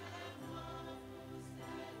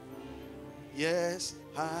 Yes.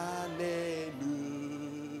 Hallelujah.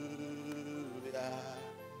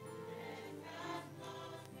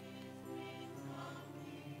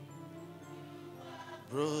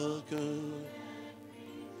 Broken.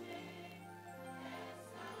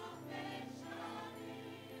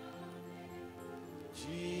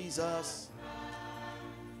 Jesus.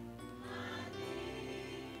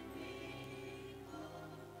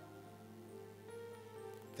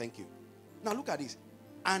 Thank you. Now look at this.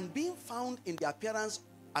 And being found in the appearance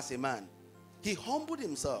as a man, he humbled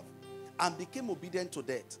himself and became obedient to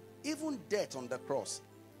death, even death on the cross.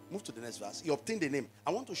 Move to the next verse. He obtained a name.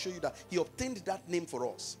 I want to show you that he obtained that name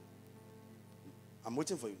for us. I'm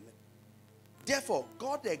waiting for you. Therefore,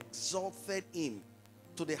 God exalted him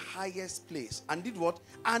to the highest place and did what?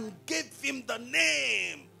 And gave him the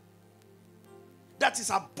name that is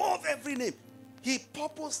above every name. He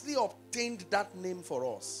purposely obtained that name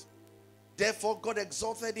for us. Therefore, God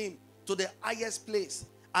exalted him to the highest place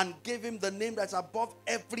and gave him the name that's above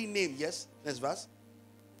every name. Yes, next verse.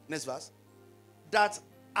 Next verse. That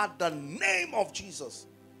at the name of Jesus.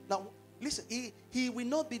 Now, listen, he will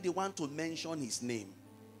not be the one to mention his name.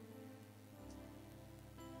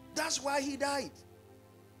 That's why he died.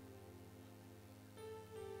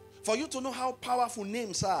 For you to know how powerful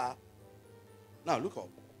names are. Now, look up.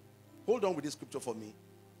 Hold on with this scripture for me.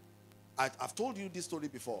 I've told you this story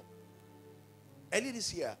before. Early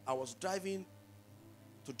this year, I was driving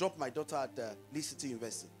to drop my daughter at Lee City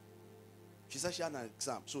University. She said she had an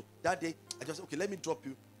exam. So that day, I just said, okay, let me drop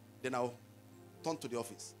you. Then I'll turn to the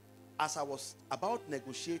office. as I was about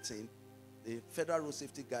negotiating, the federal road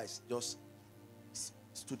safety guys just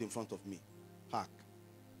stood in front of me, park.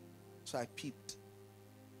 So I peeped.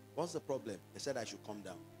 What's the problem? They said I should come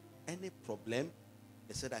down. Any problem?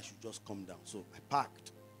 They said I should just come down. So I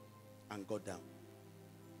parked and got down.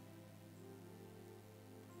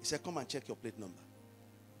 He said, come and check your plate number.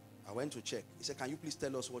 I went to check. He said, can you please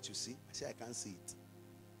tell us what you see? I said, I can't see it.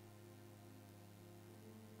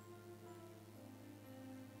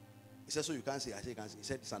 He said, so you can't see it? I said, you can't see it. He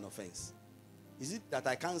said, it's an offense. Is it that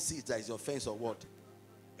I can't see it that is offense or what?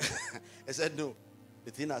 I said, no.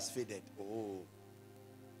 The thing has faded. Oh.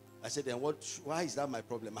 I said, then what? Why is that my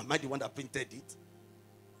problem? Am I the one that printed it?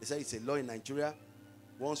 They said, it's a law in Nigeria.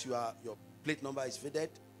 Once your plate number is faded,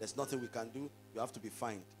 there's nothing we can do. You have to be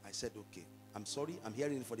fined. I said, okay. I'm sorry. I'm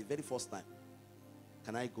hearing it for the very first time.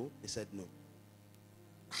 Can I go? They said, no.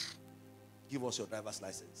 Give us your driver's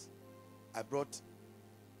license. I brought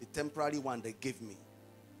the temporary one they gave me.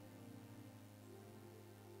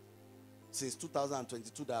 Since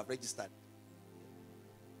 2022 that I've registered.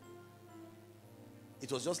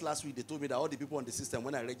 It was just last week they told me that all the people on the system,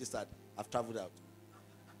 when I registered, have traveled out.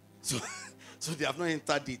 So they have not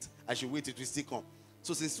entered it. I should wait, it will still come.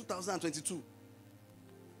 So since 2022,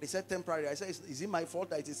 they said temporary. I said, is it my fault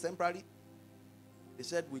that it is temporary? They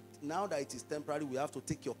said, now that it is temporary, we have to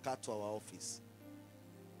take your car to our office.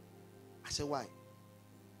 I said, why?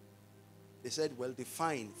 They said, well, the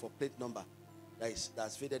fine for plate number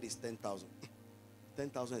that's faded is 10,000.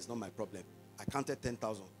 10,000 is not my problem. I counted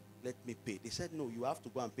 10,000. Let me pay. They said, no, you have to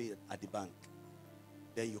go and pay at the bank.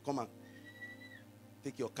 Then you come and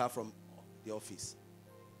take your car from the office.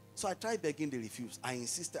 So I tried begging, they refused. I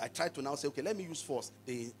insisted. I tried to now say, okay, let me use force.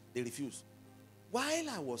 They refused.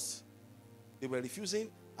 While they were refusing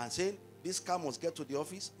and saying, this car must get to the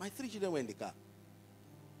office, my 3 children were in the car.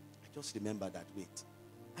 I just remember that, wait.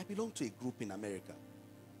 I belong to a group in America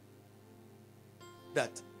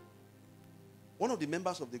that one of the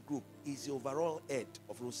members of the group is the overall head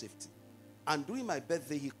of road safety. And during my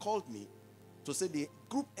birthday, he called me to say the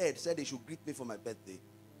group head said they should greet me for my birthday.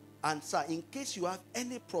 And sir, in case you have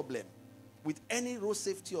any problem with any road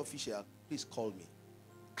safety official, please call me.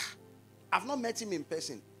 I've not met him in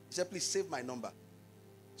person. He said, please save my number.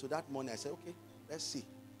 So that morning I said, okay, let's see.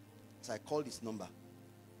 So I called his number.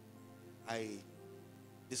 I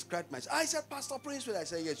described myself. I said, Pastor Princewill. I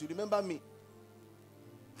said, yes, you remember me?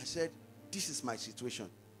 I said, this is my situation.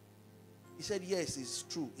 He said, yes, it's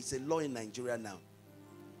true. It's a law in Nigeria now.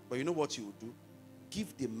 But you know what you would do?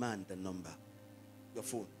 Give the man the number, your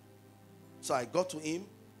phone. So I got to him.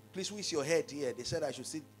 Please, who is your head here? They said I should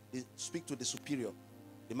speak to the superior.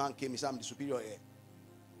 The man came. He said, I'm the superior here.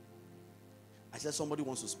 I said, somebody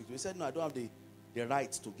wants to speak to me. He said, no, I don't have the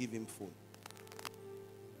right to give him phone.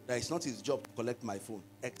 That it's not his job to collect my phone.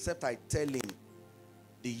 Except I tell him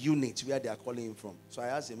the unit where they are calling him from. So I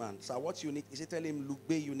asked the man, sir, what unit? He said, tell him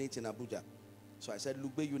Lugbe unit in Abuja. So I said,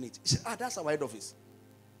 Lugbe unit. He said, that's our head office.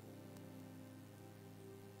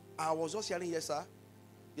 I was just hearing, yes, sir.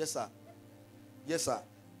 Yes, sir. Yes, sir.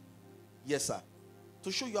 Yes, sir.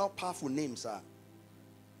 To show you how powerful names are.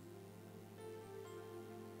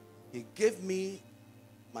 He gave me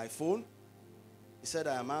my phone. He said,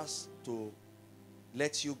 I am asked to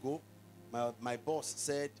let you go. My boss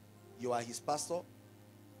said, you are his pastor,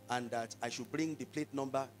 and that I should bring the plate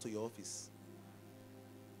number to your office.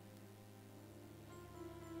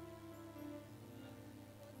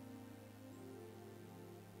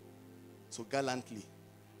 So gallantly,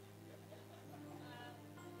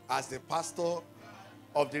 as the pastor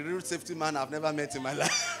of the road safety man I've never met in my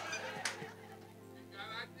life,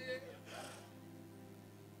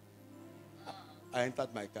 I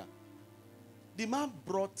entered my car. The man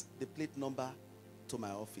brought the plate number to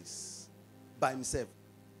my office by himself.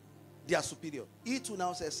 Their superior. He too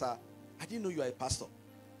now says, sir, I didn't know you are a pastor.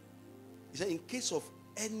 He said, in case of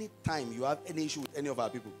any time you have any issue with any of our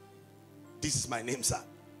people, this is my name, sir.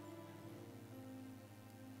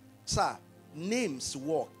 Sir, names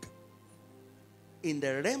work in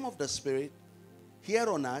the realm of the spirit, here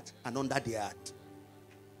on earth and under the earth.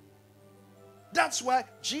 That's why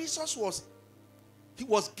Jesus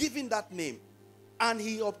was given that name. And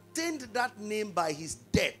he obtained that name by his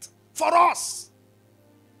death for us.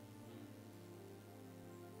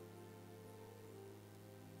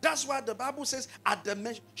 That's why the Bible says, at the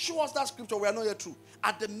mention, show us that scripture, we are not yet true.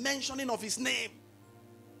 At the mentioning of his name.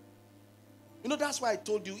 You know, that's why I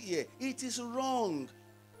told you here, it is wrong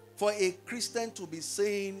for a Christian to be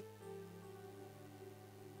saying,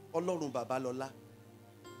 Olorun Babalola.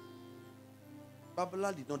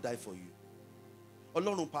 Babalola did not die for you.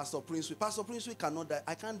 Olorun Pastor Princewill. Pastor Princewill cannot die.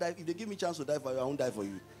 I can't die. If they give me a chance to die for you, I won't die for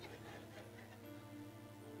you.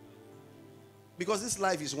 Because this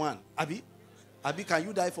life is one. Abi, can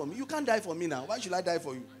you die for me? You can't die for me now. Why should I die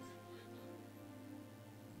for you?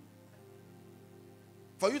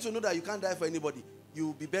 For you to know that you can't die for anybody, you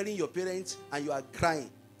will be burying your parents and you are crying.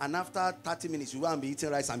 And after 30 minutes, you will be eating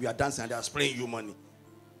rice and you are dancing and they are spraying you money.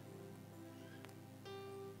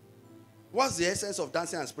 What's the essence of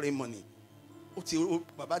dancing and spraying money? So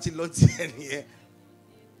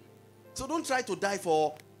don't try to die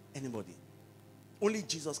for anybody. Only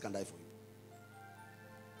Jesus can die for you.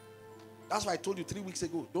 That's why I told you 3 weeks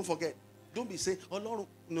ago. Don't forget. Don't be saying, oh Lord.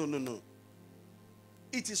 No.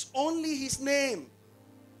 It is only his name.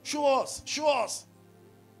 Show us.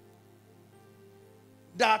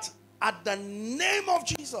 That at the name of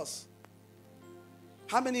Jesus,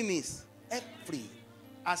 how many knees? Every.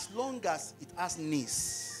 As long as it has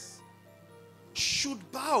knees. Should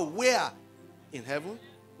bow where? In heaven.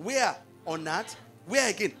 Where? On earth. Where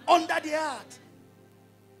again? Under the earth.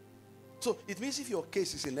 So it means if your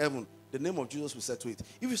case is in heaven, the name of Jesus will settle it.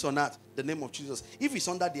 If it's on earth, the name of Jesus. If it's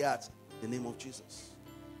under the earth, the name of Jesus.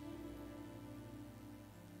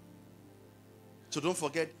 So don't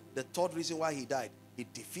forget the third reason why he died. He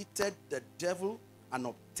defeated the devil and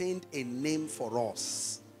obtained a name for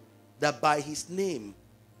us. That by his name,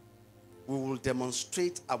 we will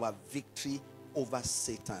demonstrate our victory over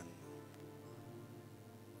Satan.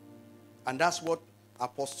 And that's what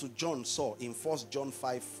Apostle John saw in 1 John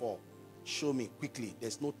 5:4. Show me quickly.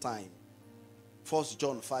 There's no time. 1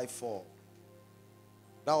 John 5:4.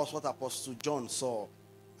 That was what Apostle John saw.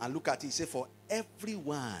 And look at it. He said, for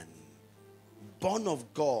everyone born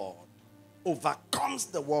of God overcomes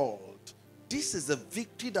the world. This is the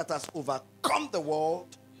victory that has overcome the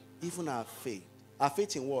world, even our faith. Our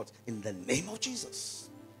faith in what? In the name of Jesus.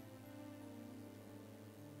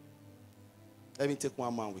 Let me take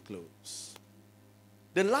one more and we close.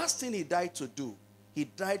 The last thing he died to do, he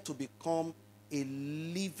died to become a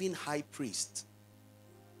living high priest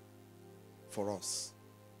for us.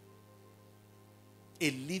 A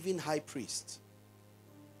living high priest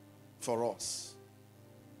for us.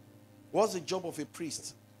 What's the job of a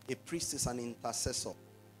priest? A priest is an intercessor.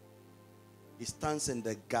 He stands in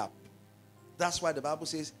the gap. That's why the Bible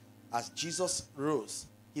says, as Jesus rose,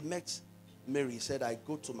 he met Mary. He said, I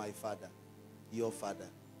go to my Father, your Father.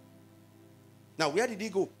 Now, where did he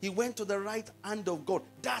go? He went to the right hand of God.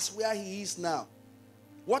 That's where he is now.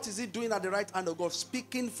 What is he doing at the right hand of God?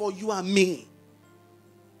 Speaking for you and me.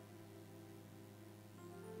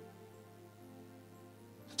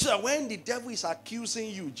 So that when the devil is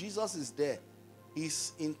accusing you, Jesus is there.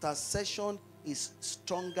 His intercession is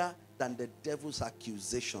stronger than the devil's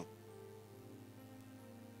accusation.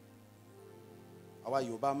 Àwa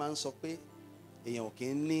Yorùbá máa ń sọ pé èèyàn kì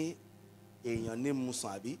í ní èèyàn ní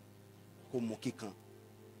musan àbí kò mú kíkan.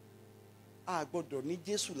 A gbọ́dọ̀ ní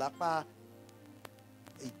Jésù lápá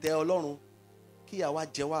ìtẹ́ Ọlọ́run kí àwa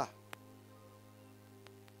jẹ wá.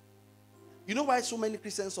 You know why so many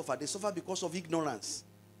Christians suffer? They suffer because of ignorance.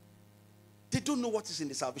 They don't know what is in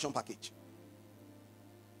the salvation package.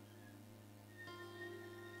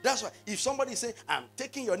 That's why if somebody say, I'm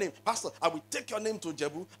taking your name, Pastor, I will take your name to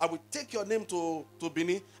Jebu, I will take your name to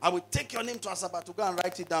Bini, I will take your name to Asaba to go and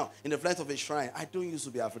write it down in the front of a shrine. I don't used to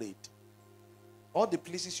be afraid. All the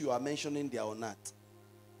places you are mentioning, they are on earth.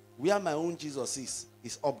 Where my own Jesus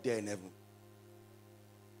is up there in heaven.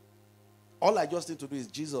 All I just need to do is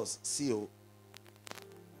Jesus, CO.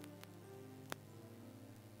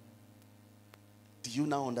 Do you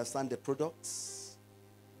now understand the products?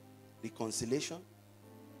 Reconciliation?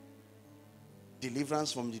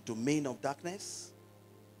 Deliverance from the domain of darkness?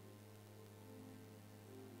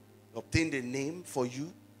 Obtain the name for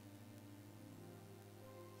you.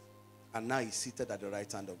 And now he's seated at the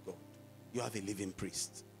right hand of God. You have a living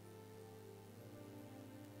priest.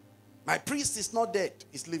 My priest is not dead,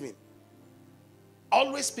 he's living.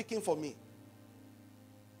 Always speaking for me.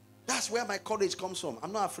 That's where my courage comes from.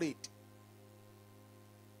 I'm not afraid.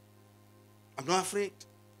 I'm not afraid.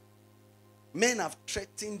 Men have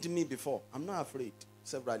threatened me before. I'm not afraid.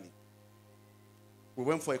 Severally. We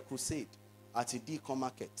went for a crusade at a Deacon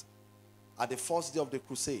market. At the first day of the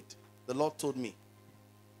crusade, the Lord told me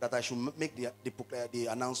that I should make the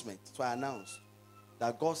announcement. So I announced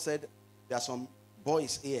that God said there are some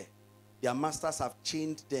boys here. Their masters have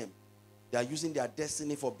chained them. They are using their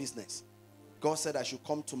destiny for business. God said I should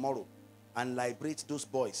come tomorrow and liberate those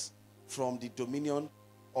boys from the dominion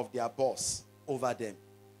of their boss over them.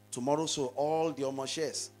 Tomorrow, so all the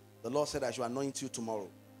Omoshes, the Lord said I should anoint you tomorrow.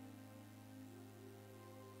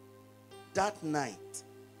 That night,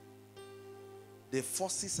 the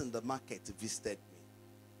forces in the market visited me.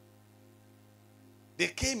 They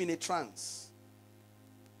came in a trance.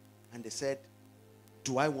 And they said,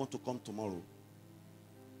 do I want to come tomorrow?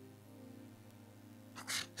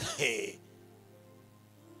 Hey.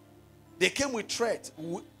 They came with threat.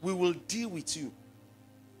 We will deal with you.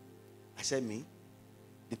 I said, me?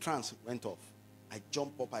 The trance went off. I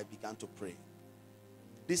jumped up. I began to pray.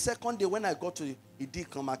 The second day when I got to the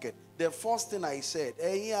Idika market, the first thing I said,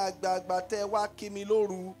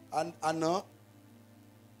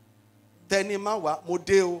 Tenima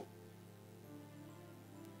model.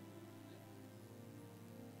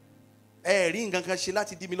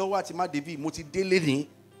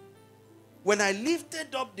 When I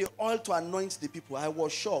lifted up the oil to anoint the people, I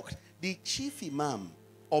was shocked. The chief imam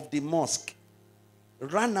of the mosque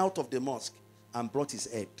ran out of the mosque and brought his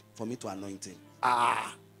head for me to anoint him.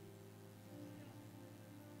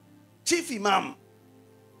 Chief imam.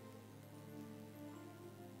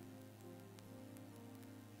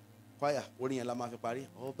 Choir,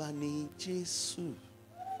 Ọba ni Jésù.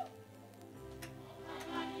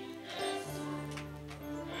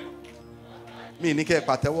 Mi ní kẹ́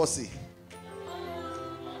pàtẹ́wọ́ sí.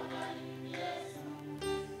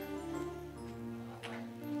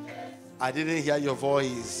 I didn't hear your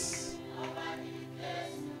voice.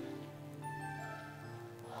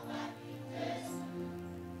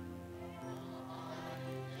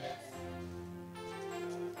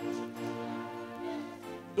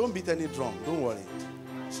 Don't beat any drum. Don't worry.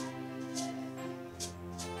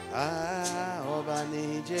 Ọba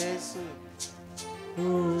ni Jésù.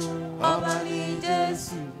 Ọba ni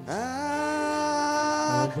Jésù.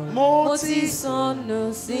 Mo ti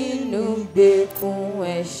sọnù sínú ìgbèkùn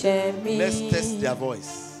ẹ̀ṣẹ̀ mi. Let's test their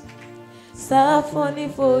voice.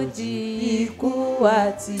 Ṣàfonífojì ikú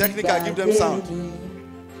àti Technical, give them sound.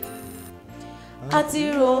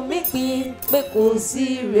 Àti rò mí pin pé kò sí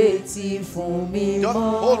ìrètí fún mi mọ́. Just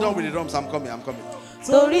hold on with the drums. I'm coming.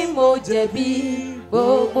 Torí mo jẹ̀bi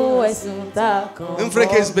gbogbo ẹ̀sùn tá kàn mọ́.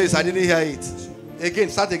 Infrequence bass, I didn't hear it. Again,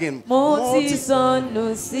 start again. Mo ti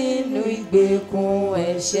sọnù sínú ìgbèkùn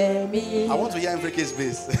ẹ̀ṣẹ̀ mi. I want to hear infrequence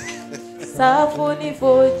bass.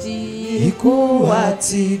 Ṣàfonífojì ikú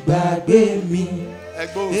àti gbàgbé mi.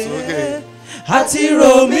 Okay. Àti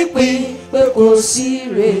rò mí pin pé kò sí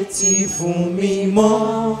ìrètí fún mi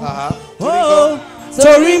mọ́.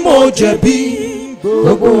 Torí mo jẹ̀bi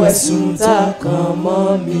gbogbo ẹ̀sùn tá kàn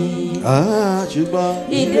mọ́ mi.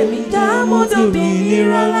 Ìdè mi dá mọ́tò bí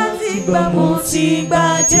nira láti gbà mo ti gba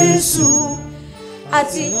Jésù.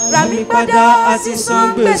 Àti rà mí padà àti san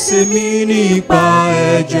gbèsè mi nípa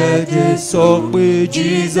ẹ̀jẹ̀ Jésù. Sọ pé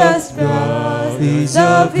Jesus Christ is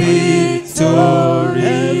the victory.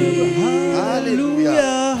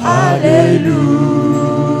 Hallelujah. Hallelujah.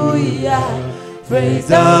 Praise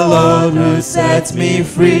the Lord who sets me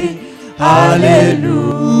free. Hallelujah.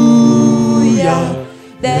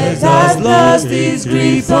 Death has lost its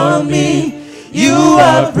grip on me. You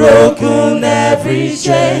have broken every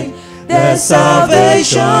chain. There's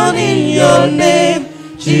salvation in your name,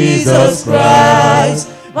 Jesus Christ,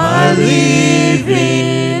 my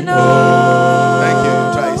living hope. Thank you.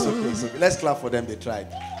 Try. It's okay. Let's clap for them. They tried.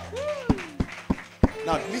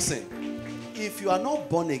 Now listen. If you are not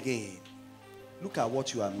born again, look at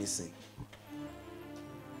what you are missing.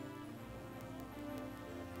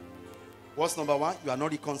 What's number one? You are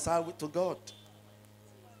not reconciled to God.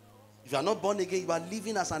 If you are not born again, you are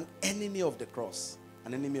living as an enemy of the cross,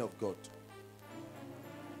 an enemy of God.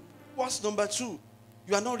 What's number two?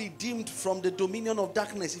 You are not redeemed from the dominion of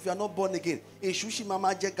darkness if you are not born again.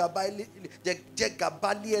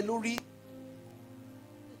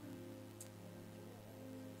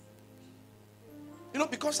 You know,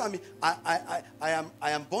 because I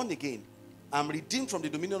am born again, I'm redeemed from the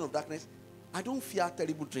dominion of darkness, I don't fear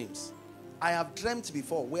terrible dreams. I have dreamt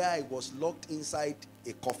before where I was locked inside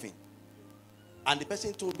a coffin. And the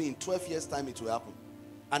person told me in 12 years' time it will happen.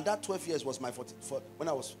 And that 12 years was my 44, when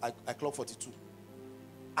I clocked 42.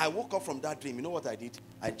 I woke up from that dream. You know what I did?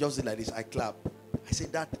 I just did like this. I clapped. I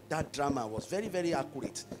said that drama was very, very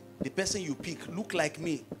accurate. The person you pick looked like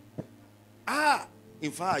me.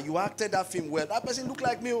 In fact, you acted that film well. That person looked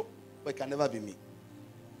like me, but it can never be me.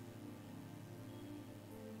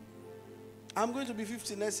 I'm going to be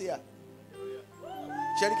 50 next year.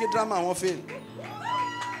 Cherokee drama won't fail.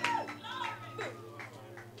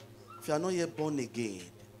 If you are not yet born again,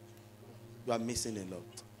 you are missing a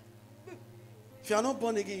lot. If you are not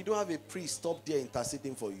born again, you don't have a priest up there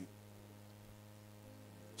interceding for you.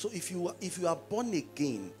 So if you are born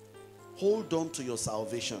again, hold on to your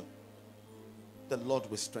salvation. The Lord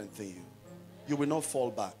will strengthen you. You will not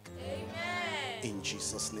fall back. Amen. In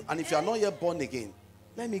Jesus' name. And if you are not yet born again,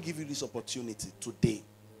 let me give you this opportunity today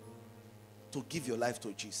to give your life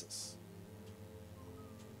to Jesus.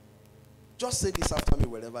 Just say this after me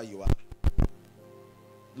wherever you are.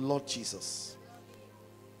 Lord Jesus,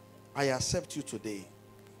 I accept you today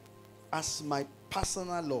as my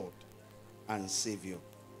personal Lord and Savior.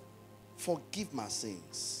 Forgive my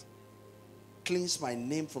sins. Cleanse my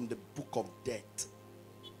name from the book of death.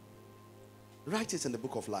 Write it in the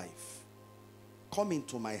book of life. Come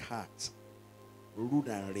into my heart. Rule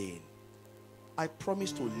and reign. I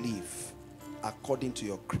promise to live according to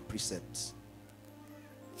your precepts.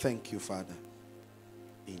 Thank you, Father.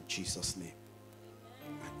 In Jesus' name.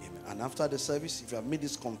 Amen. And after the service, if you have made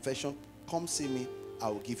this confession, come see me. I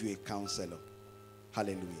will give you a counselor.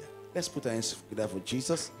 Hallelujah. Let's put our hands together for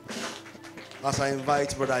Jesus. As I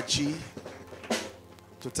invite Brother G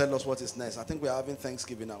to tell us what is next. I think we are having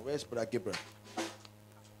Thanksgiving now. Where's Brother Gabriel?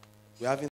 We're having